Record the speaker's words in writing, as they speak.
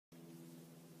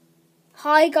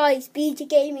Hi guys, BG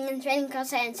Gaming and Training Class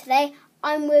here, and today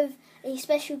I'm with a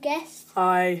special guest.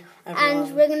 Hi everyone.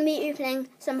 And we're going to be opening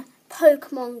some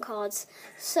Pokemon cards.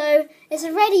 So it's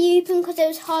already open because it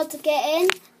was hard to get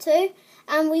into.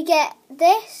 And we get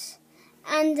this,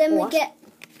 and then we get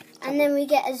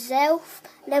a Zelf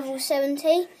level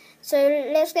 70. So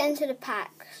let's get into the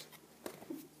packs.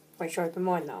 Wait, should I open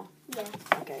mine now? Yeah.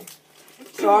 Okay.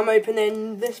 So I'm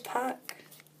opening this pack.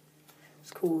 It's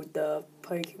called the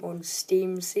Pokemon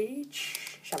Steam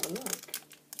Siege. Let's have a look.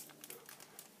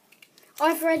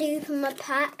 I've already opened my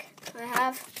pack. I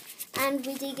have, and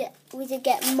we did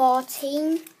get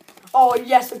Martine. Oh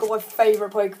yes, I got my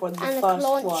favourite Pokemon. The and a first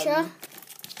Clauncher. one.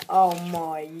 Oh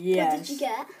my, yes. What did you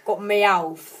get? Got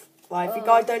Meowth. Like, if you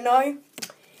guys don't know,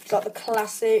 it's like the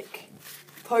classic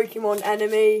Pokemon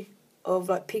enemy of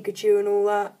like Pikachu and all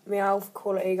that. Meowth,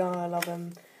 quality guy, I love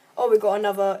him. Oh, we got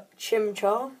another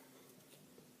Chimchar.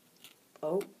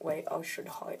 Oh, wait, I should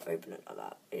open it like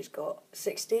that. It's got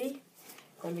 60.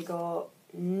 Then we got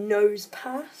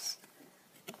Nosepass.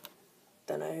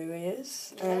 Don't know who he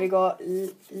is. Yeah. And then we got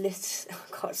I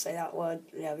can't say that word.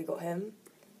 Yeah, we got him.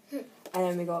 And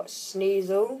then we got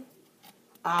Sneasel.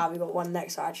 We got one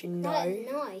next I actually know.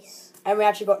 That's nice. And we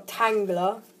actually got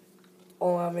Tangler.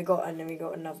 And then we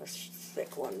got another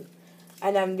thick one.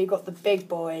 And then we got the big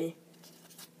boy.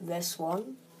 This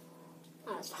one.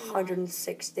 That's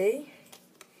 160.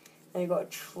 Then we got a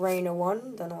Trainer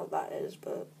one. Don't know what that is,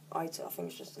 but I think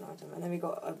it's just an item. And then we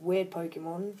got a weird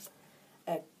Pokemon.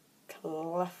 A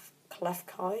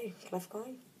Clefkai.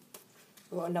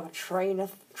 We got another Trainer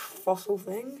fossil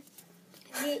thing.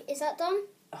 Is that done?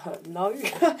 No.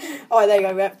 Oh, there you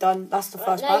go. Yep, done. That's the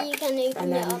first now pack. You can open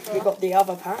And then the other. we got the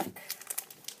other pack.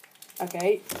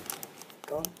 Okay.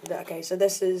 Go on. Okay, so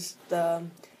this is the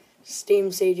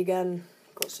Steam Siege again.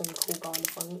 Got some cool guy in the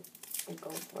front. Oh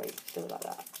god, wait, do it like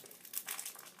that.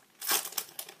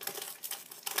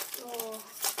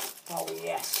 Oh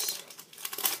yes.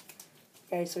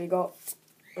 Okay, so we got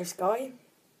this guy.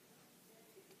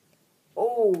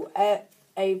 Oh,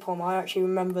 Apom. I actually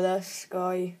remember this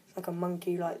guy. It's like a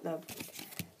monkey, like the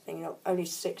thing. Only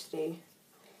 60.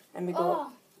 And we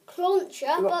got.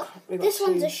 Clauncher, but this two.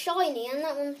 one's a shiny and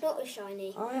that one's not a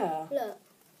shiny. Oh yeah. Look.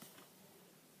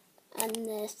 And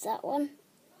there's that one.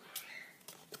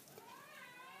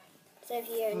 So if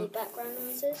you hear any background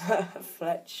noises.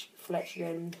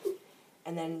 Fletchling,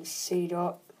 and then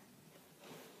Seedot.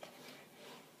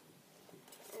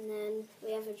 And then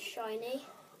we have a shiny.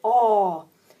 Oh,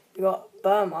 we got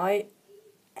Bergmite,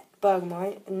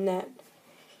 and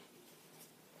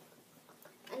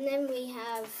then we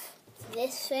have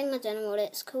this thing, I don't know what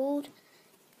it's called.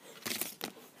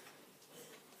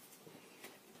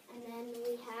 And then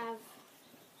we have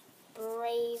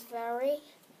Bravery.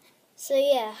 So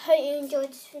yeah, hope you enjoyed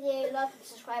this video. Like and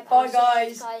subscribe. Bye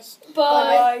guys. Guys.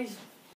 Bye guys.